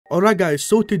Alright guys,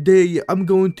 so today I'm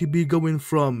going to be going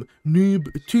from noob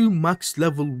to max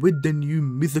level with the new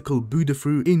mythical Buddha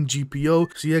fruit in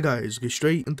GPO. So yeah guys, get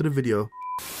straight into the video.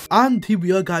 And here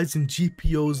we are guys in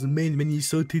GPO's main menu.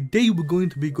 So today we're going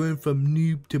to be going from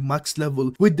noob to max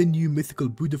level with the new mythical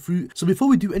Buddha fruit. So before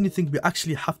we do anything, we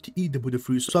actually have to eat the Buddha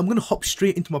fruit. So I'm going to hop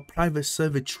straight into my private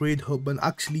server trade hub and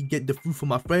actually get the fruit from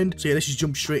my friend. So yeah, let's just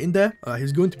jump straight in there.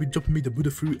 He's going to be dropping me the Buddha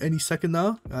fruit any second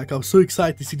now. Like, I'm so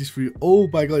excited to see this fruit. Oh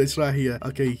my god, it's right here.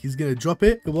 Okay, he's going to drop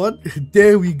it. Come on.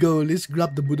 There we go. Let's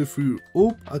grab the Buddha fruit.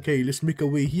 Oh, okay, let's make our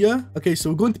way here. Okay, so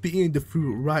we're going to be eating the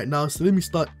fruit right now. So let me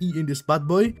start eating this bad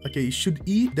boy. Okay, you should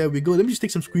eat. There we go. Let me just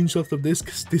take some screenshots of this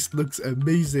because this looks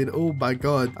amazing. Oh my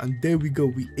god. And there we go.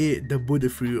 We ate the Buddha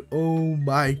fruit. Oh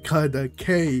my god.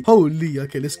 Okay. Holy.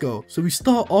 Okay, let's go. So we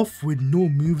start off with no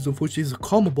moves. Unfortunately, it's a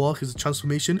karma bar. It's a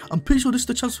transformation. I'm pretty sure this is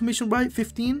the transformation, right?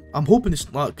 15. I'm hoping it's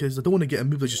not because I don't want to get a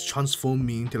move that just transform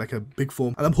me into like a big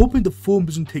form. And I'm hoping the form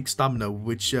doesn't take stamina,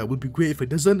 which would be great if it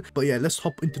doesn't. But yeah, let's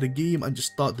hop into the game and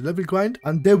just start the level grind.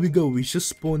 And there we go. We just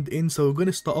spawned in. So we're going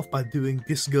to start off by doing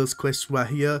this girl's quest right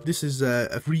here. This is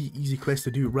a really easy quest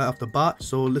to do right off the bat.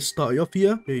 So let's start it off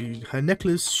here. Okay, her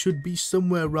necklace should be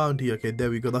somewhere around here. Okay,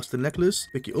 there we go. That's the necklace.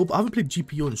 Pick it up. I haven't played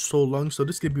GPO in so long, so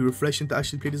this is gonna be refreshing to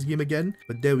actually play this game again.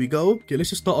 But there we go. Okay,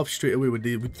 let's just start off straight away with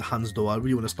the hands though. I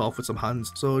really want to start off with some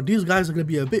hands. So these guys are gonna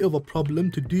be a bit of a problem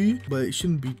to do, but it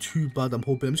shouldn't be too bad. I'm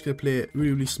hoping. I'm just gonna play it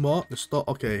really smart. Let's start.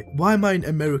 Okay, why am I in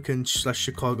American /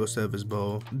 Chicago servers,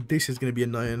 bro? This is gonna be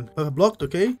annoying. Blocked.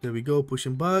 Okay, there we go.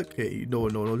 Pushing back. Okay, no,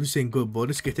 this ain't good, bro.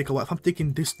 This is gonna take a while. If I'm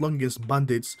taking this long against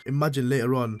bandits, imagine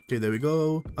later on. Okay, there we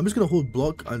go. I'm just gonna hold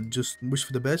block and just wish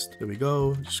for the best. There we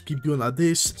go. Just keep doing like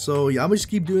this. So yeah, I'm gonna just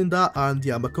keep doing that, and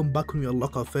yeah, I'm gonna come back when we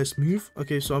unlock our first move.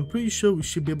 Okay, so I'm pretty sure we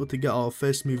should be able to get our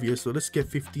first move here. So let's get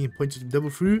 15 points of devil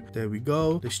fruit. There we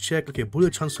go. Let's check. Okay,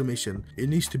 bullet transformation. It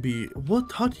needs to be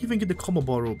what? How do you even get the combo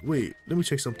bar up? Wait, let me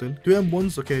check something. Do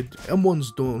M1s? Okay,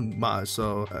 M1s don't matter.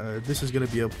 So this is gonna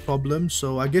be a problem.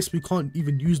 So I guess we can't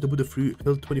even use the Buddha fruit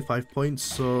till 25 points.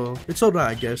 So it's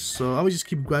alright, I guess. So I'm gonna just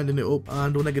keep grinding it up,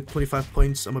 and when I get 25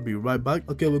 points, I'm gonna be right back.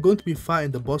 Okay, we're going to be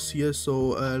fighting the boss here. So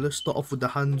let's start off with the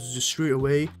hands just straight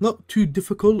away. Not too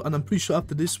difficult, and I'm pretty sure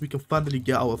after this we can finally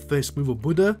get our first move of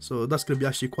Buddha. So that's gonna be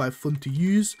actually quite fun to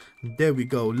use. There we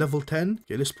go, level 10.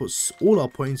 Okay, let's put all our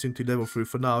points into level 3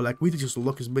 for now. Like, we need to just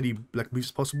unlock as many like moves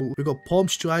as possible. We got palm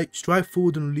strike, strike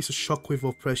forward and release a shockwave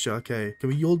of pressure. Okay, can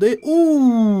we yield it?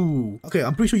 Ooh, okay,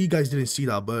 I'm pretty sure you guys didn't see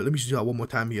that, but let me just do that one more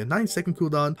time here. 9-second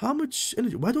cooldown. How much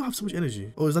energy? Why do I have so much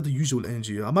energy? Oh, is that the usual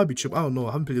energy? I might be tripping. I don't know.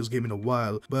 I haven't played this game in a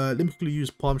while, but let me quickly use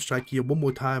palm strike here one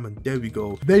more time, and there we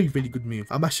go. Very good move.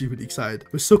 I'm actually really excited.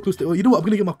 We're so close to. Oh, you know what? I'm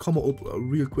gonna get my combo up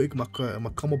real quick. My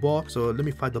combo bar. So let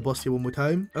me fight the boss here one more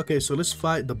time. Okay, so let's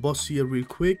fight the boss here real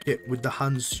quick. Get with the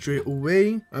hands straight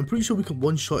away. I'm pretty sure we can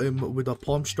one-shot him with a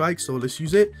palm strike. So let's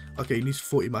use it. Okay, he needs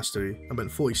 40 mastery. I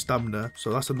meant 40 stamina.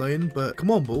 So that's annoying. But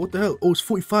come on, bro. What the hell? Oh, it's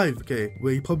 45. Okay,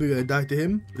 we're probably gonna die to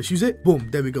him. Let's use it. Boom.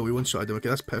 There we go. We one-shot him. Okay,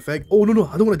 that's perfect. Oh no,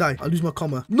 I don't want to die. I'll lose my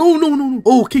comma. No.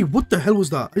 Oh, okay, what the hell was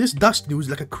that? I just dashed. It was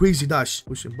like a crazy dash.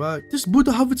 Pushing back. Does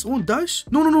Buddha have its own dash?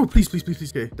 No, please.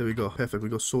 Okay, there we go. Perfect. We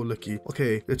got so lucky.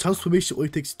 Okay, the transformation only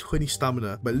takes 20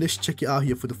 stamina, but let's check it out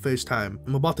here for the first time.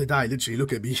 I'm about to die, literally.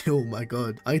 Look at me. Oh my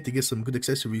god. I need to get some good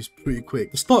accessories pretty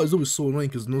quick. The start is always so annoying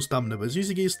because no stamina, but as soon as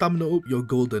you get your stamina up, you're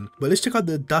golden. But let's check out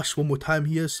the dash one more time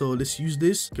here. So let's use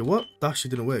this. Okay, what? Dash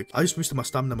didn't work. I just wasted my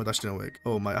stamina. My dash didn't work.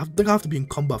 Oh my, I think I have to be in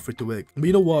combat for it to work. But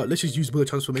you know what? Let's just use Buddha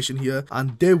transformation here,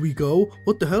 and there we go.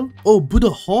 What the hell? Oh,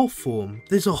 Buddha half form.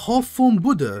 There's a half form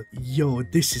Buddha. Yo,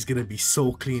 this is gonna be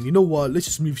so clean. You know what? Let's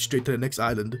just move straight to the next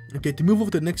island. Okay, to move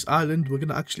over to the next island, we're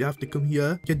gonna actually have to come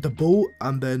here, get the boat,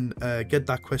 and then get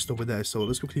that quest over there. So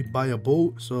let's quickly buy a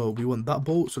boat. So we want that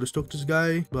boat. So let's talk to this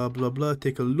guy. Blah blah blah.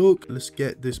 Take a look. Let's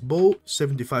get this boat.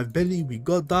 75 belly. We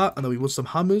got that. And then we want some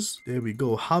hammers. There we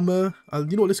go. Hammer.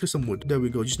 And you know what? Let's get some wood. There we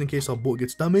go. Just in case our boat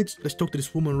gets damaged. Let's talk to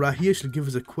this woman right here. She'll give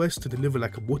us a quest to deliver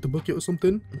like a water bucket or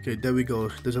something. Okay, there we go.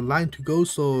 There's a line to go,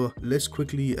 so let's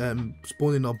quickly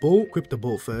spawn in our boat. Equip the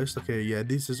boat first. Okay, yeah,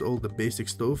 this is all the basic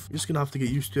stuff. Just gonna have to get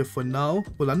used to it for now.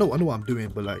 Well, I know what I'm doing,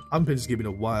 but like, I haven't played this game in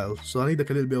a while, so I need like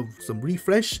a little bit of some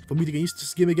refresh for me to get used to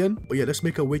this game again. But yeah, let's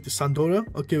make our way to Sandora.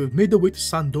 Okay, we've made the way to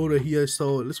Sandora here,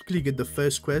 so let's quickly get the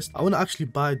first quest. I want to actually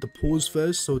buy the pause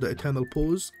first, so the eternal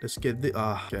pause. Let's get the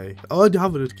okay. I already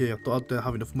have it. Okay, I thought I didn't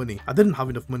have enough money. I didn't have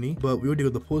enough enough money, but we already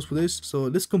got the pause for this. So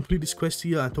let's complete this quest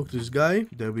here and talk to this guy.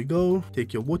 There we go.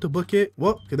 Take your water bucket.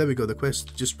 What? Okay, there we go. The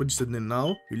quest just registered in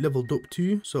now. We leveled up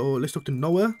too. So let's talk to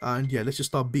Noah, and yeah, let's just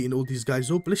start beating all these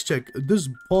guys up. Let's check. Does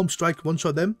palm strike one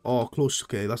shot them? Oh, close.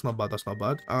 Okay, that's not bad. That's not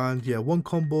bad. And yeah, one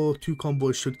combo, two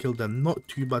combos should kill them. Not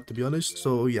too bad, to be honest.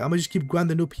 So yeah, I'm gonna just keep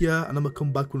grinding up here, and I'm gonna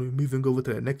come back when we're moving over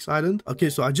to the next island. Okay,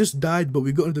 so I just died, but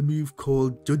we got another move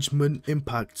called Judgment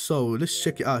Impact. So let's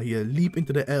check it out here. Leap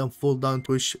into the air and fall down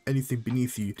to push anything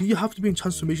beneath you. Do you have to be in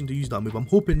transformation to use that move? I'm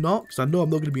hoping not, because I know I'm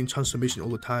not gonna be in transformation all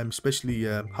the time, especially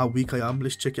how weak I am.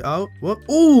 Let's check it out. What?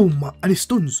 Oh my, and it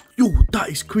stuns. Yo, that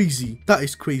is crazy. That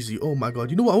is crazy. Oh my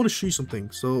god. You know what? I want to show you something.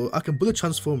 So I can bullet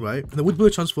transform, right? And then with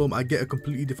bullet transform, I get a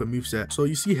completely different moveset. So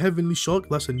you see Heavenly Shock,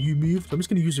 that's a new move. So I'm just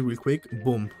gonna use it real quick.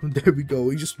 Boom. There we go.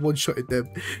 He just one-shotted them.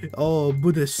 Oh,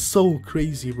 Buddha's so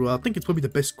crazy, bro. I think it's probably the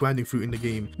best grinding fruit in the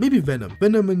game. Maybe Venom.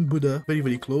 Venom and Buddha, very,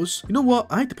 very close. You know what?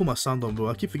 I had to put my sound on, bro.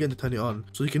 I keep forgetting to turn it on.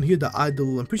 So you can hear the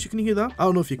idle. I'm pretty sure you can hear that. I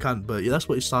don't know if you can, but yeah, that's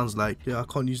what it sounds like. Yeah, I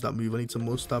can't use that move. I need some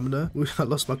more stamina. I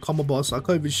lost my combo boss. So I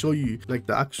can't even show you like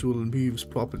the actual moves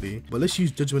properly. But let's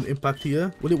use Judgment Impact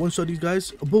here. Will it one-shot these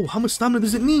guys? Oh, bro, how much stamina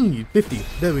does it need? 50.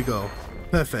 There we go.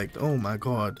 Perfect. Oh my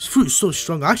god. This fruit is so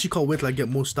strong. I actually can't wait till I get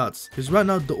more stats. Because right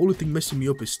now, the only thing messing me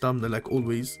up is stamina, like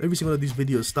always. Every single one of these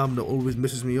videos, stamina always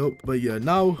messes me up. But yeah,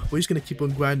 now we're just going to keep on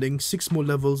grinding. 6 more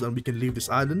levels and we can leave this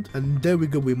island. And there we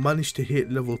go. We managed to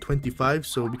hit level 25.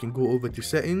 So we can go over to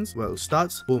settings. Well,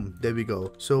 stats. Boom. There we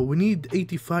go. So we need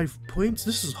 85 points.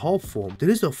 This is half form. There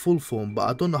is a full form, but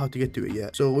I don't know how to get to it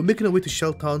yet. So we're making our way to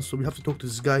Shell Town. So we have to talk to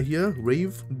this guy here.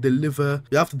 Rave. Deliver.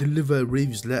 You have to deliver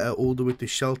Rave's letter all the way to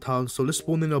Shell Town. So let's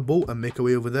spawn in a boat and make our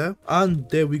way over there. And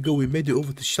there we go. We made it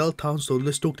over to Shell Town. So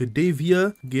let's talk to Dave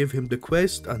here. Give him the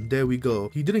quest. And there we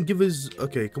go. He didn't give us...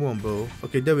 Okay, come on, bro.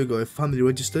 Okay, there we go. Family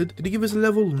registered. Did he give us a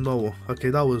level? No. Okay,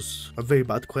 that was a very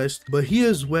bad quest. But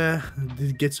here's where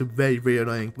it gets very, very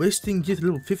annoying. Wasting get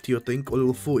level 50, I think, or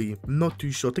level 40. I'm not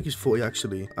too sure. I think it's 40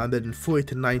 actually. And then 40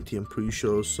 to 90, I'm pretty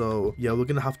sure. So yeah, we're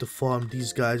gonna have to farm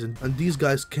these guys. And these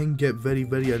guys can get very,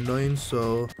 very annoying.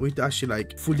 So we need to actually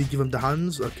like fully give them the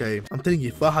hands. Okay, I'm telling you,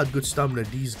 if I had good stamina,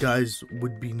 these guys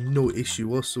would be no issue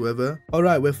whatsoever. All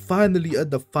right, we're finally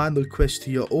at the final quest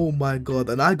here. Oh my god,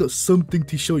 and I got something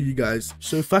to show you guys.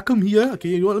 So if I come here, okay,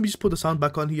 you know what, let me just put the sound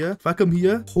back on here. If I come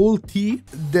here, hold T,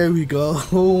 there we go.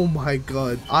 Oh my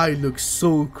god, I look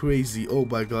so crazy. Oh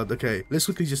my god. Okay, let's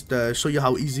quickly just show you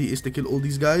how easy it is to kill all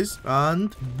these guys.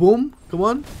 And boom, come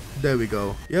on, there we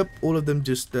go. Yep, all of them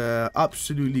just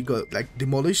absolutely got like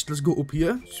demolished. Let's go up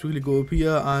here. Just really go up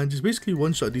here and just basically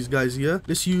one-shot these guys here.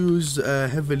 Let's use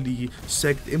heavily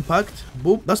sect impact.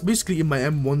 Boom. That's basically in my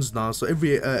M1s now. So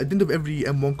every at the end of every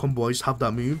M1 combo, I just have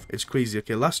that move. It's crazy.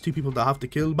 Okay, last 2 people that I have to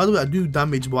kill. By the way, I do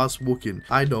damage whilst walking.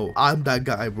 I know. I'm that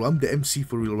guy, bro. I'm the MC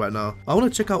for real right now. I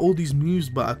want to check out all these moves,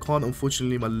 but I can't,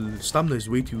 unfortunately. My stamina is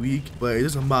way too weak. But it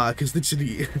doesn't matter because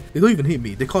literally, they don't even hit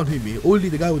me. They can't hit me. Only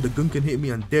the guy with the gun can hit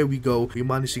me. And there we go. We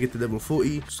managed to get to level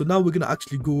 40. So now we're going to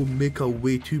actually go make our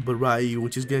way to Barai,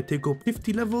 which is going to take up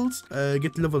 50 levels.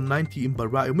 Get to level 90 in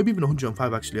Barai. Or maybe even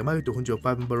 105 actually. I might get to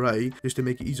 105 in Barai just to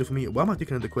make it easier for me. Why am I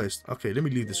taking on the quest? Okay, let me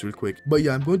leave this real quick. But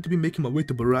yeah, I'm going to be making my way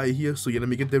to Barai here. So yeah, let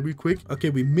me get there real quick. Okay,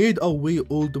 we made our way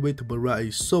all the way to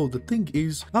Barai. So the thing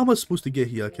is, how am I supposed to get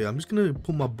here? Okay, I'm just going to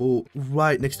put my boat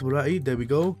right next to Barai. There we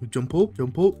go. Jump up,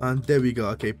 and there we go.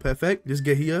 Okay, perfect. Let's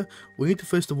get here. We need to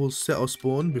first of all set our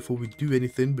spawn before we do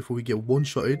anything, before we get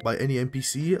one-shotted by any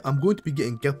NPC. I'm going to be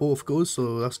getting Geppo, of course,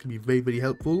 so that's going to be very, very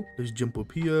helpful. Let's jump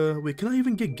up here. Wait, can I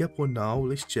even get Geppo now?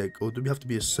 Let's check. Or do we have to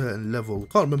be a certain level?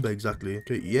 Can't remember exactly.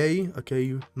 Okay, yay.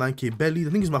 Okay, 9k belly.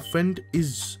 The thing is, my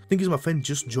friend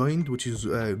just joined, which is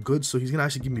good. So he's gonna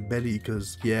actually give me belly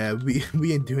because yeah,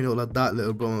 we ain't doing all of that,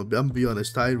 little bro. I'm gonna be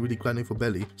honest, I ain't really grinding for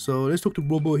belly. So let's talk to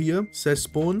Robo here. Says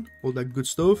spawn, all that good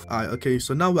stuff. Alright, okay,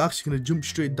 so now we're actually gonna jump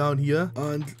straight down here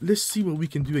and let's see what we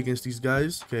can do against these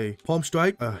guys. Okay, palm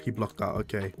strike. He blocked out.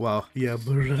 Okay, wow. Yeah,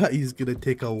 Barai is gonna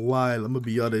take a while, I'm gonna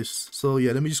be honest. So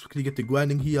yeah, let me just quickly get the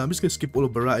grinding here. I'm just gonna skip all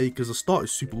of Barai because the start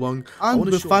is super long. And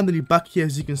we're finally back here,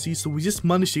 as you can see. So we just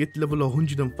managed to get to level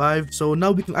 105. So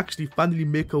now we can actually finally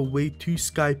make our way to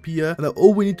Sky Pier. And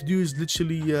all we need to do is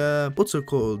literally what's it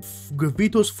called?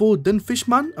 Gravitos 4 then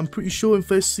Fishman, I'm pretty sure, in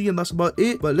first C, and that's about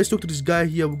it. But let's talk to this guy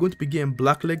here. We're going to be getting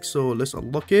black leg, so let's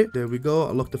unlock it. There we go.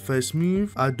 Unlock the first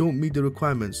move. I don't meet the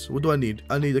requirements. What do I need?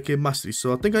 I need, okay, mastery.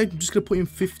 So I think I'm just gonna put in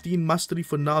 15 mastery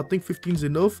for now. I think 15 is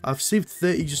enough. I've saved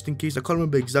 30 just in case. I can't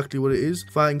remember exactly what it is.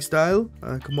 If I fighting style.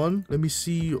 Come on, let me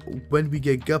see when we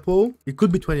get GPO. It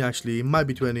could be 20 actually, it might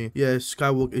be 20. Yeah,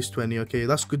 skywalk is 20. Okay,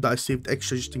 that's good that I saved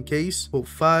extra just in case. Put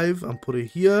 5 and put it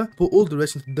here. Put all the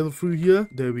rest into the devil fruit here.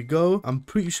 There we go. I'm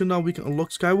pretty sure now we can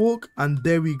unlock skywalk, and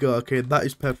there we go. Okay, that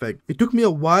is perfect. It took me a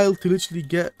while to literally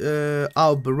get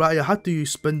out of Barati. I had to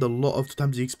spend a lot of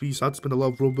times the XP, so I had to spend a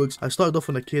lot of Robux. I started off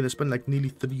on a kid. I spent like nearly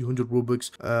 300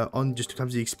 Robux on just 2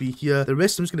 times the XP here. The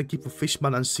rest I'm just gonna keep for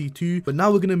Fishman and C2. But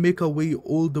now we're gonna make our way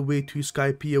all the way to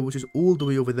Skypiea, which is all the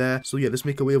way over there. So yeah, let's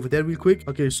make our way over there real quick.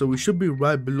 Okay, so we should be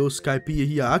right below Skypiea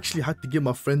here. I actually had to get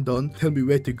my friend on, tell me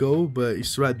where to go, but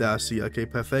it's right there. I see. Okay,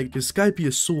 perfect. Because Skypiea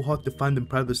is so hard to find in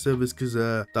private servers because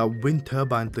that wind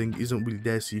turbine thing isn't really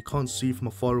there, so you can't see from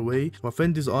afar away. My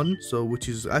friend is on, so which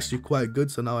is actually quite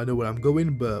good. So now I know where I'm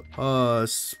going. But bro,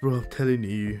 I'm telling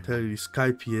you,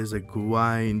 Skypiea is a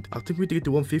grind. I think we need to get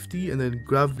to 150 and then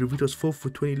grab Revito's 4 for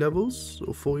 20 levels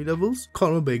or 40 levels. Can't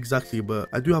remember exactly, but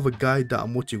I do have a guide that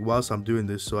I'm watching whilst I'm doing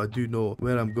this, so I do know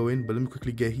where I'm going. But let me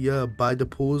quickly get here, buy the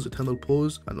pause, eternal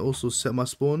pause, and also set my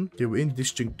spawn. Okay, we're in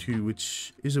district 2,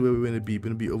 which isn't where we're gonna be. We're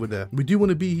gonna be over there. We do want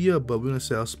to be here, but we're gonna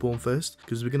set our spawn first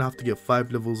because we're gonna have to get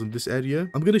 5 levels in this area.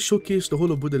 I'm gonna showcase the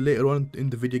whole of Buddha later on in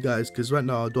the video, guys, because right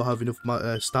now I don't have enough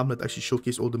stamina to actually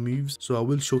showcase all the moves. So I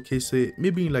will showcase it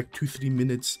maybe in like 2-3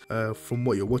 minutes from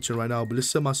what you're watching right now. But let's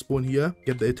set my spawn here,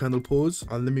 get the eternal pause,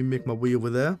 and let me make my way over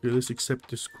there. Okay, let's accept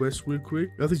this quest real quick.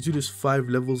 We have to do this 5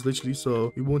 levels literally,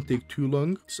 so it won't take too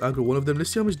long. Just aggro one of them. Let's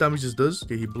see how much damage this does.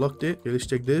 Okay, he blocked it. Okay, let's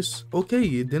check this.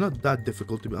 Okay, they're not that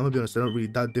difficult. I'm gonna be honest, they're not really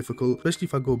that difficult, especially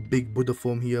if I go big Buddha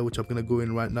form here, which I'm gonna go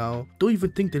in right now. Don't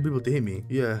even think they'll be able to hit me.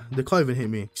 Yeah, they can't even hit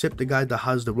me, except the guy that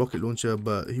has the rocket launcher,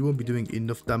 but he won't be doing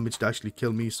enough damage to actually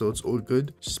kill me, so it's all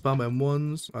good. Spam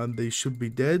M1s and they should be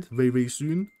dead very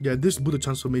soon. Yeah, this Buddha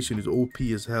transformation is OP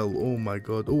as hell. Oh my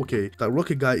god. Okay, that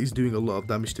rocket guy is doing a lot of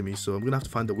damage to me, so I'm gonna have to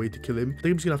find a way to kill him. I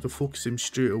think I'm just gonna have to focus him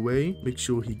straight away, make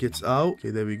sure he gets out. Okay,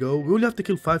 there we go. We only have to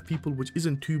kill 5 people, which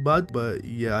isn't too bad, but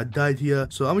yeah, I died here,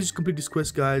 so I'm gonna just complete this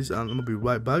quest, guys, and I'm gonna be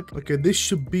right back. Okay, this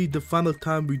should be the final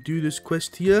time we do this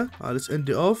quest here. Let's end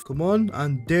it off. Come on,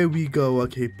 and there we go.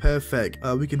 Okay, perfect.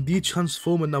 We can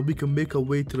de-transform, and now we can make our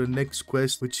way to the next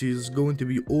quest, which is going to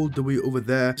be all the way over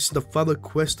there. This is the final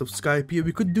quest of Skypiea.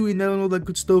 We could do it now and all that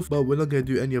good stuff, but we're not gonna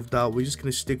do any of that. We're just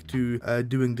gonna stick to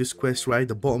doing this quest, right?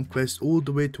 The bottom quest all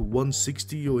the way to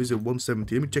 160, or is it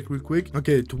 170? Let me check real quick.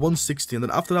 Okay, to 160, and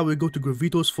then after that we go to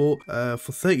Gravito's for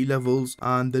 30 levels,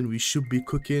 and then we should be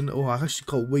cooking. Oh, I actually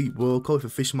can't wait, bro. Can't wait for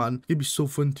Fishman. It'd be so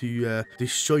fun to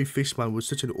destroy Fishman with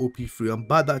such an OP fruit, and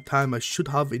by that time I should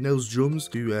have Enel's drums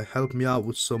to help me out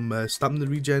with some stamina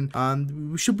regen,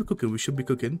 and we should be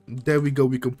cooking. There we go.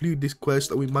 We completed this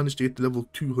quest and we managed to get to level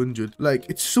 200. Like,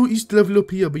 it's so easy to level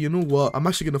up here, but you know what, I'm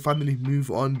actually gonna finally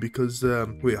move on because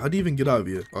wait, how do you even get out of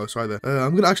here? Oh, sorry there.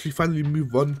 I'm gonna actually finally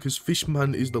move on because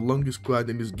Fishman is the longest grind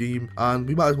in this game, and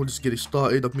we might as well just get it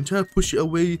started. I've been trying to push it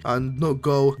away and not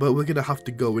go, but we're gonna have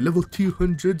to go. We're level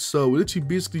 200, so we're literally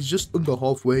basically just under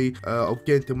halfway of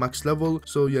getting to max level.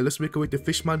 So yeah, let's make our way to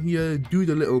Fishman here, do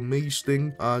the little maze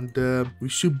thing, and we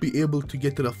should be able to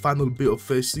get to the final bit of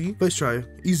first C. First try,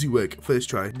 easy work, first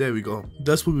try. There we go.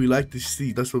 That's what we like to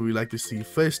see. That's what we like to see.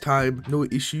 First time, no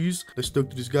issues. Let's talk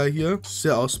to this guy here.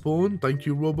 Set our spawn. Thank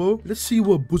you, Robo. Let's see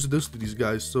what Buzzer does to these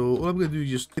guys. So all I'm gonna do is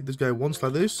just hit this guy once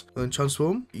like this and then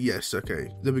transform. Yes, okay.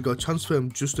 There we go.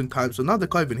 Transform just in time. So now they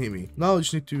can't even hit me. Now I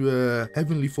just need to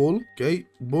heavenly fall. Okay,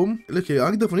 boom. Okay,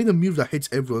 I need a move that hits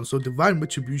everyone. So divine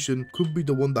retribution could be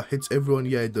the one that hits everyone.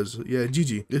 Yeah, it does. Yeah,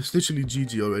 GG. It's literally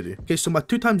GG already. Okay, so my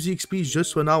 2 times XP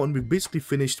just went out and we basically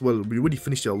finished. Well, we already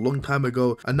finished it a long time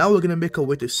ago, and now we're gonna make our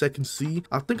way to second C.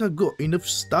 I think I got enough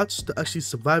stats to actually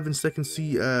survive in second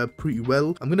C pretty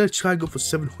well. I'm gonna try and go for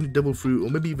 700 devil fruit, or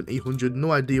maybe even 800.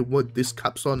 No idea what this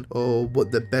caps on or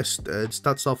what the best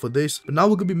stats are for this, but now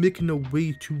we're gonna be making our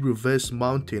way to reverse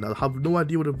mountain. I have no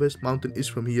idea what reverse mountain is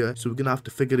from here, so we're gonna have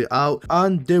to figure it out.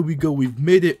 And there we go, we've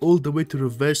made it all the way to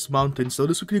reverse mountain. So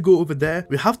let's quickly go over there.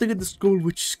 We have to get the scroll,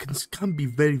 which can be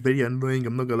very annoying.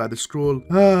 I'm not gonna lie, the scroll.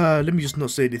 Let me just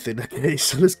not say anything. Okay,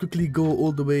 so let's quickly go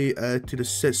all the way to the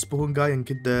set spawn guy and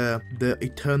get the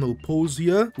eternal pose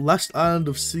here. Last island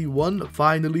of C1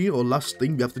 finally, or last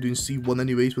thing we have to do in C1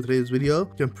 anyways for today's video.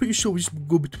 Okay, I'm pretty sure we just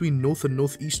go between north and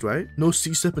northeast, right? No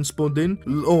sea serpent spawned in.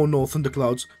 Oh no,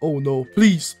 thunderclouds. Oh no,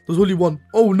 please, there's only one.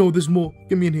 Oh no, there's more.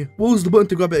 Get me in here. What was the button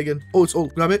to grab it again? Oh, it's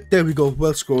alt. Grab it. There we go.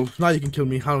 Well, scroll. Now you can kill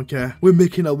me. I don't care. We're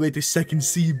making our way to second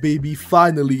C, baby,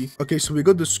 finally. Okay, so we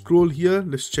got the scroll here.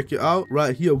 Let's check it out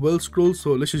right here. Well, scroll.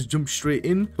 So let's just jump straight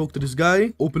in, talk to this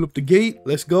guy, open up the gate.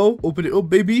 Let's go. Open it up,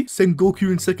 baby. Send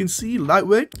Goku in second C. Light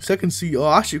work. Second C. Oh,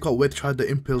 I actually can't wait to try the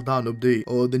impale down update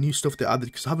or the new stuff they added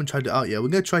because I haven't tried it out yet. We're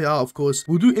gonna gonna try it out, of course.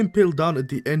 We'll do impale down at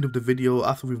the end of the video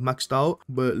after we've maxed out,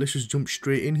 but let's just jump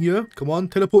straight in here. Come on,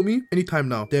 teleport me anytime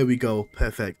now. There we go,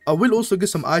 perfect. I will also get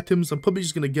some items. I'm probably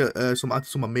just gonna get some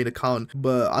items on my main account,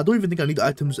 but I don't even think I need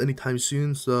items anytime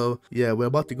soon. So yeah, we're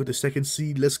about to go to second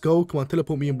seed. Let's go. Come on,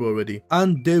 teleport me in, bro, already.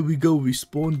 And there we go, we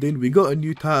spawned in. We got a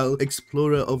new title,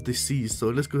 Explorer of the Seas. So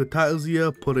let's go to titles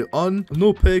here, put it on.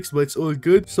 No perks, but it's all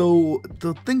good. So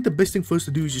I think the best thing for us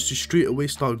to do is just to straight away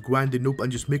start grinding up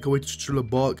and just make our way to Thriller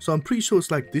Bark. So I'm pretty sure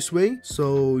it's like this way.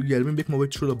 So yeah, let me make my way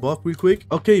to Thriller Bark real quick.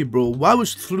 Okay, bro, why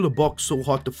was Thriller Bark so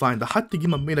hard to find? I had to get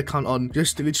my main account on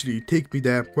just to literally take me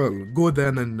there. Well, go there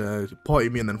and then party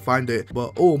me and then find it.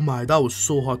 But oh my, that was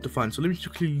so hard to find. So let me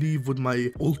quickly leave with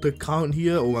my alt account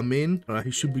here, or my main. Alright,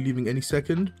 he should be leaving any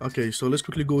second. Okay, so let's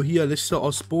quickly go here. Let's set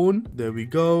our spawn. There we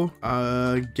go.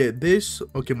 Get this.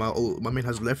 Okay, my main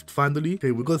has left finally.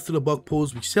 Okay, we got through the bug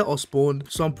pose. We set our spawn.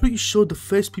 So I'm pretty sure the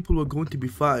first people we're going to be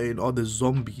fighting are the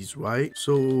zombies, right?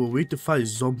 So we need to fight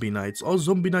zombie knights. Are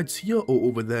zombie knights here or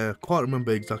over there? Can't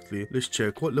remember exactly. Let's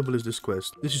check. What level is this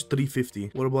quest? This is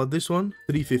 350. What about this one?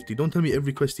 350. Don't tell me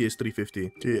every quest here is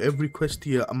 350. Okay, every quest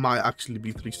here might actually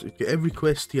be 350. Okay, every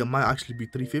quest here might actually be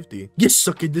 350. Yes,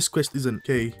 okay, this quest isn't.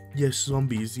 Okay, yes,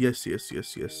 zombies. Yes.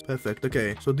 Perfect.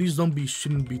 Okay, so these zombies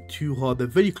shouldn't be too hard. They're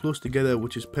very close together,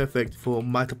 which is perfect for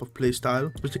my type of play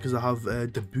style, especially because I have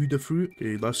the Buddha fruit.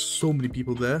 Okay, there's so many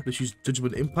people there. Let's use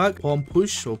Judgment Impact, Palm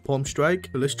Push or Palm Strike.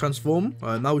 So let's transform.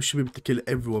 Now we should be able to kill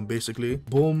everyone basically.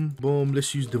 Boom, boom.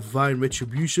 Let's use Divine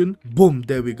Retribution. Boom,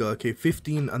 there we go. Okay,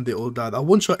 15 and they all died. I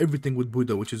one-shot everything with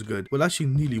Buddha, which is good. Well, actually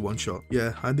nearly one-shot.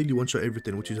 Yeah, I nearly one-shot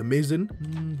everything, which is amazing.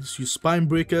 Let's use Spine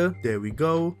Breaker. There we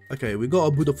go. Okay, we got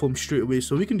our Buddha form straight away,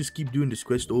 so we can just keep doing this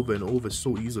quest over and over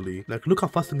so easily. Like, look how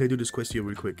fast I'm gonna do this quest here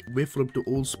real quick. Wait for them to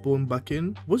all spawn back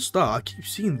in. What's that? I keep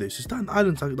seeing this. Is that an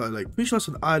island? Like, pretty sure it's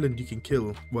an island you can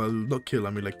kill. Well, not kill, I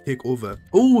mean like take over.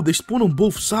 Oh, they spawn on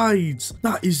both sides.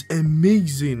 That is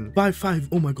amazing. By 5.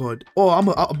 Oh my god. Oh, I'm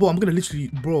gonna literally,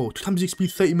 bro, 2 times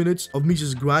XP, 30 minutes of me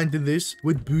just grinding this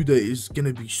with Buddha is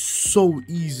gonna be so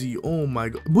easy. Oh my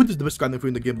god. Buddha is the best grinding fruit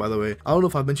in the game, by the way. I don't know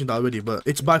if I've mentioned that already, but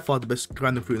it's by far the best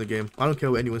grinding fruit in the game. I don't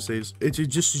care what anyone says. It's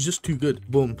just too good.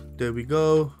 Boom. There we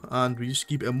go. And we just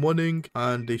keep M1ing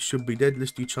and they should be dead.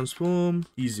 Let's do transform.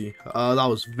 Easy. That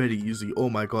was very easy. Oh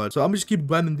my god. So I'm just keep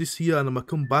grinding this here and I'm gonna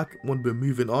come back when we're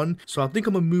moving on. So I think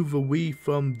I'm gonna move away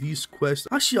from these quests.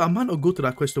 Actually, I might not go to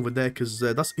that quest over there because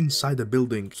that's inside the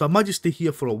building. So I might just stay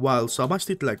here for a while. So I might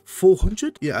stay to like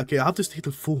 400. Yeah, okay. I have to stay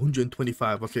till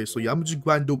 425. Okay, so yeah, I'm gonna just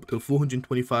grind up till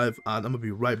 425 and I'm gonna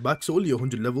be right back. So only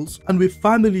 100 levels. And we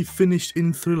finally finished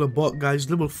in Thriller Bark, guys.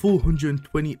 Level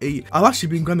 428. I've actually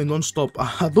been grinding non-stop.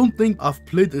 I don't think I've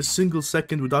played a single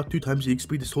second without 2 times the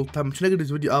XP this whole time. I'm trying to get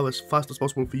this video out as fast as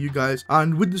possible for you guys.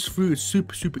 And with this fruit, it's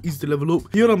super easy to level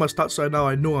up. Here on my stats right now,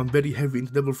 I know I'm very heavy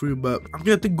into level 3, but I'm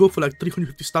gonna go for like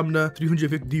 350 stamina,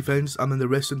 350 defense, and then the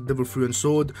rest in level 3 and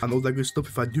sword and all that good stuff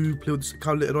if I do play with this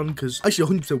account later on, because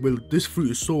actually 100% will. This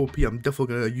fruit is so OP. I'm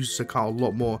definitely gonna use this account a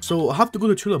lot more. So I have to go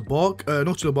to Thriller Bark,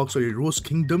 not Thriller Bark, sorry, Rose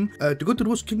Kingdom. To go to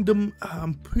Rose Kingdom,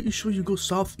 I'm pretty sure you go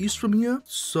southeast from here.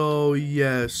 So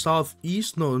yeah,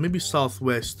 southeast, no, maybe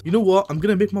southwest. You know what, I'm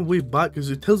gonna make my way back because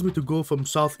it tells me to go from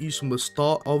southeast from the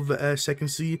start of the second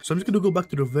sea. So I'm just gonna go back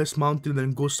to the Reverse Mountain and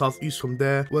then go southeast from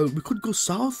there. Well, we could go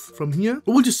south from here,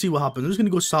 but we'll just see what happens. I'm just gonna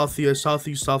go south here,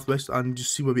 southeast, southwest, and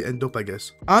just see where we end up, I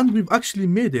guess. And we've actually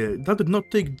made it. That did not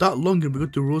take that long and we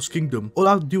got to Rose Kingdom. All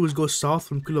I have to do is go south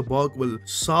from Thriller Bark. Well,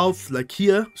 south like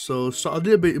here, so a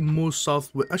little bit more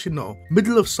southwest. Actually no,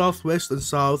 middle of southwest and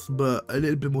south, but a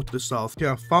little bit more to the south. Okay,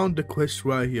 I found the quest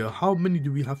right here. How many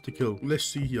do we have to kill? Let's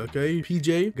see here. Okay,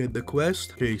 PJ, get the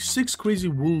quest. Okay, 6 crazy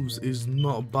wolves is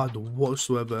not bad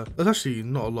whatsoever. That's actually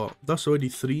not a lot. That's already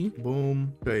 3.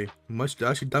 Boom. Okay, much they're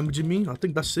actually damaging me. I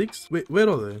think that's 6. Wait, where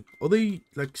are they? Are they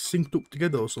like synced up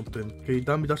together or something? Okay,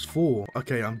 damage, that's 4.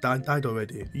 Okay, I'm died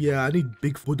already. Yeah, I need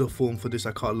big Buddha form for this,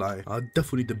 I can't lie. I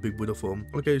definitely need the big Buddha form.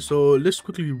 Okay, so let's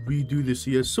quickly redo this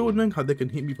here. So annoying how they can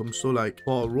hit me from so like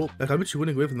far up. Like I'm literally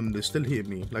running away from them, they still hit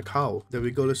me. Like how? There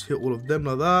we go, let's hit all of them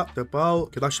like that. Step out.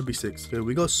 Okay, that should be 6. Okay,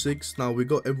 we got 6. Now we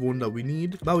got everyone that we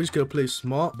need. Now we're just gonna play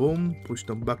smart. Boom, push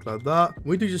them back like that.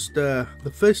 We do just the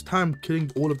first time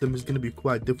killing all of them is gonna be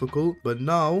quite difficult, but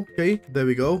now, okay, there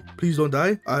we go. Please don't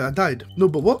die. I died. No,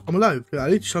 but what? I'm alive. Okay, I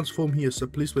need to transform here, so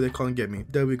place where they can't get me.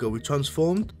 There we go, we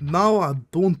transformed. Now I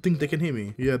don't think they can hit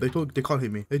me. Yeah, they can't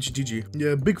hit me. It's GG.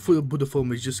 Yeah, Bigfoot Buddha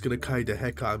form is just gonna carry the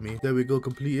heck out of me. There we go,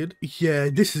 completed. Yeah,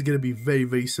 this is gonna be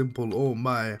very simple. Oh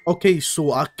my. Okay,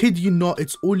 so I kid you not,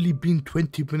 it's only been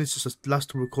 20 minutes since I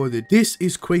last recorded. This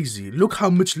is crazy. Look how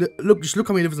much, just look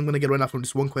how many levels I'm gonna get right now from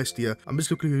this one quest here. I'm just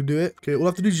quickly gonna do it. Okay, all I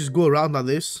have to do is just go around like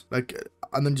this. Like,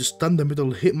 and then just stand in the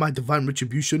middle, hit my divine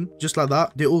retribution, just like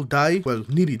that. They all die, well,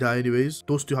 nearly die anyways.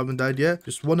 Those two haven't died yet.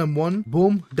 Just one and one,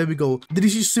 boom, there we go. Did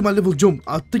you see my level jump?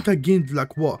 I think I gained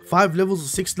like what, 5 levels or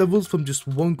 6 levels from just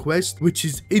one quest, which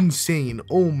is insane.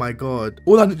 Oh my god.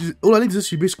 All I need is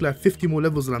actually basically like 50 more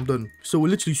levels and I'm done. So we're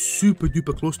literally super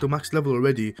duper close to max level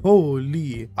already.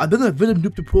 Holy. I done a venom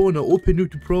noob to pro and an open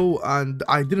noob to pro, and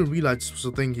I didn't realize this was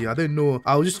a thing here. I didn't know.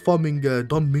 I was just farming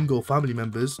Don Mingo family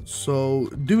members. So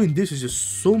doing this is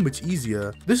just so much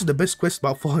easier. This is the best quest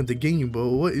by far in the game, bro.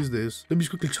 What is this? Let me just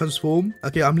quickly transform.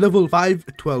 Okay, I'm level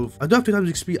 512. I don't have 2 times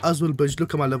XP as well, but just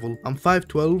look at my level. I'm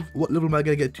 512. What level am I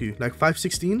gonna get to? Like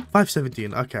 516?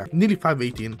 517. Okay, nearly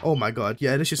 518. Oh my god.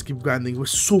 Yeah, let's just keep grinding. We're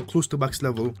so close to max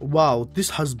level. Wow, this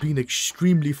has been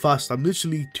extremely fast. I'm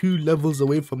literally 2 levels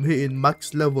away from hitting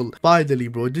max level. Finally,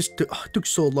 bro. This took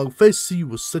so long. First C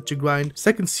was such a grind.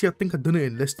 Second C, I think I done it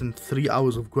in less than 3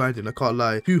 hours of grinding. I can't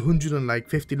lie.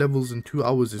 250 levels in 2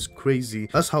 hours is crazy.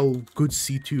 That's how good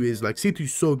C2 is. Like, C2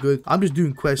 is so good. I'm just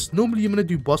doing quests. Normally, I'm gonna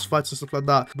do boss fights and stuff like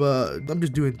that, but I'm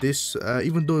just doing this.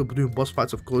 Even though doing boss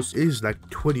fights, of course, is like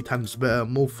 20 times better,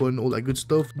 more fun, all that good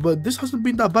stuff. But this hasn't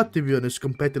been that bad, to be honest,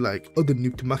 compared to like other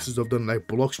Noob to Maxes I've done, like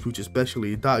Blox,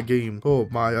 especially that game. Oh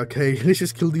my, okay. Let's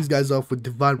just kill these guys off with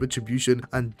divine retribution,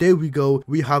 and there we go.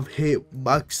 We have hit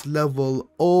max level.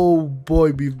 Oh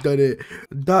boy, we've done it.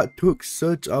 That took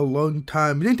such a long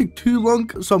time. It didn't take too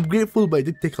long, so I'm grateful, but it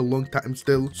did take a long time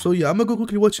still. So yeah, I'm gonna go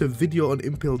quickly watch a video on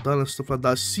Impale Down and stuff like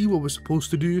that, see what we're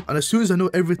supposed to do, and as soon as I know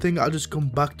everything, I'll just come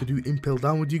back to do Impale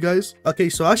Down with you guys. Okay,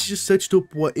 so I actually just searched up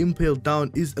what Impale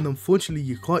Down is, and unfortunately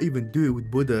you can't even do it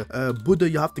with Buddha. Buddha,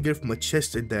 you have to get it from a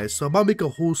chest in there, so I might make a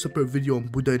whole separate video on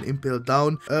Buddha and Impale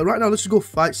Down. Right now, let's just go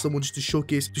fight someone just to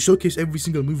showcase every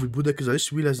single move with Buddha, because I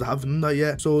just realized I haven't done that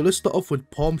yet. So let's start off with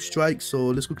Palm Strike. So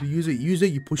let's quickly use it.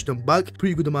 You push them back,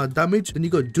 pretty good amount of damage. Then you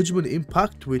got Judgment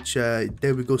Impact, which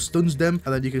there we go, stuns them,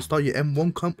 and then you can start your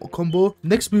M1 combo.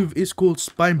 Next move is called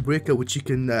Spine Breaker, which you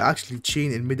can actually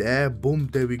chain in mid-air. Boom,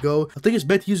 there we go. I think it's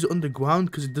better to use it underground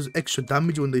because it does extra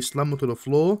damage when they slam onto the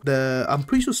floor. I'm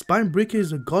pretty sure Spine Breaker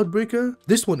is a guard breaker.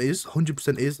 This one is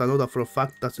 100% is. I know that for a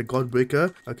fact. That's a guard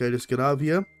breaker. Okay, let's get out of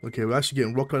here. Okay, we're actually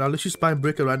getting rocked right now. Let's use Spine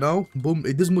Breaker right now. Boom,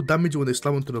 it does more damage when they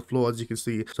slam onto the floor, as you can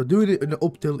see. So doing it in the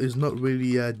up tilt is not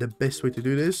really the best way to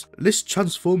do this. Let's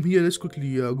transform here. Let's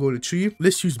quickly go to the tree.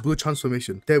 Let's use Blood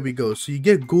Transformation. There we go. So you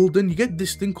get golden. You get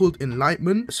this thing called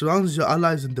Enlightenment. It surrounds your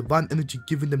allies in divine energy,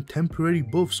 giving them temporary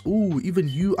buffs. Ooh, even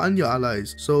you and your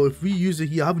allies. So if we use it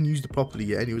here, I haven't used it properly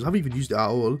yet anyways. I haven't even used it at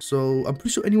all. So I'm pretty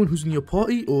sure anyone who's in your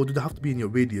party, or do they have to be in your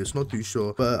radius? Not too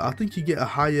sure. But I think you get a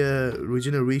higher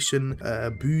regeneration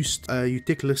boost. You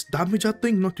take less damage, I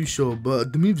think. Not too sure.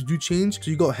 But the moves do change.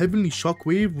 So you got Heavenly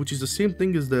Shockwave, which is the same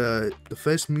thing as the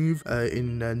first move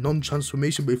in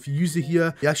non-transformation. But if you use it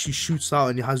here, it actually shoots out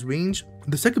and it has range.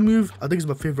 The second move, I think, is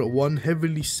my favorite one.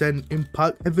 Heaven Sent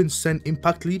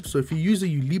Impact Leap. So if you use it,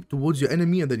 you leap towards your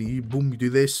enemy, and then you boom, you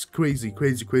do this crazy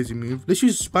move. Let's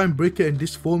use Spine Breaker in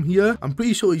this form here. I'm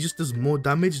pretty sure it just does more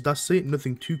damage. That's it,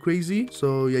 nothing too crazy.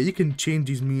 So yeah, you can change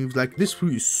these moves. Like, this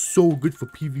fruit is so good for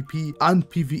PvP and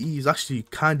PvE. Is actually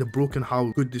kind of broken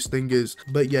how good this thing is.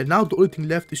 But yeah, now the only thing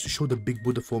left is to show the big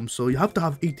Buddha form. So you have to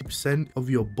have 80%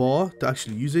 of your bar to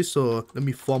actually use it. So let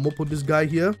me farm up on this guy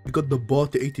here. We got the bar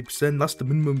to 80%. That's the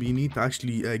minimum you need to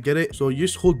actually get it. So you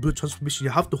just hold Blood Transformation.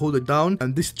 You have to hold it down,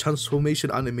 and this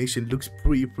transformation animation looks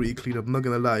pretty clean, I'm not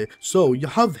gonna lie. So you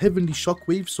have Heavenly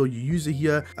Shockwave, so you use it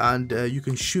here, and you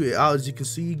can shoot it out. As you can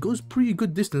see, it goes pretty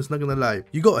good distance, not gonna lie.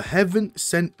 You got Heaven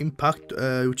Sent Impact,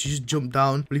 which you just jump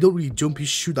down, but you don't really jump, you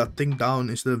shoot that thing down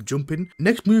instead of jumping.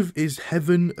 Next move is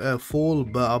Heaven Fall,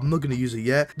 but I'm not gonna use it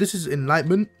yet. This is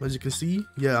Enlightenment, as you can see.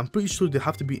 Yeah, I'm pretty sure they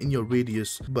have to be in your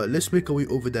radius, but let's make our way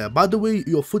over there. By the way,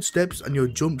 your footsteps and your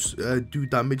jumps do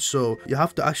damage, so you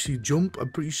have to actually jump. I'm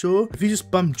pretty sure if you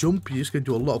just spam jump, you're just gonna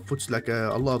do a lot of foots, like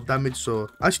a lot of damage. So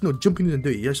actually, no, jumping isn't do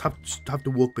it. You just have to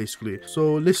walk basically.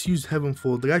 So let's use Heaven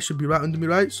Fall. The guy should be right under me,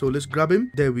 right? So let's grab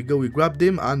him. There we go. We grabbed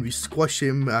him and we squash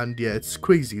him, and yeah, it's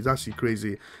crazy. It's actually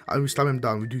crazy. And we slam him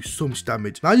down. We do so much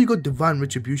damage. Now you got Divine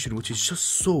Retribution, which is just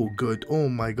so good. Oh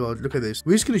my god, look at this.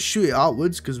 We're just gonna shoot it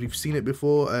outwards because we've seen it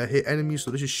before. Hit enemies,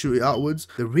 so let's just shoot it outwards.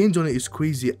 The range on it is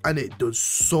crazy, and it does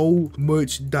so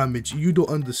much damage. You don't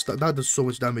understand. That does so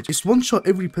much damage. It's one shot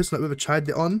every person I've ever tried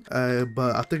it on,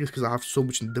 but I think it's because I have so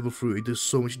much in Devil Fruit. It does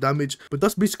so much damage. But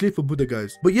that's basically it for Buddha,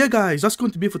 guys. But yeah, guys, that's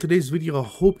going to be it for today's video. I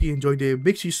hope you enjoyed it.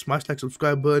 Make sure you smash that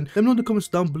subscribe button. Let me know in the comments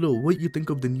down below what you think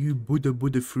of the new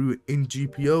Buddha fruit in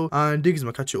GPO. And digs,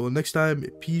 I'll catch you all next time.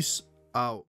 Peace out.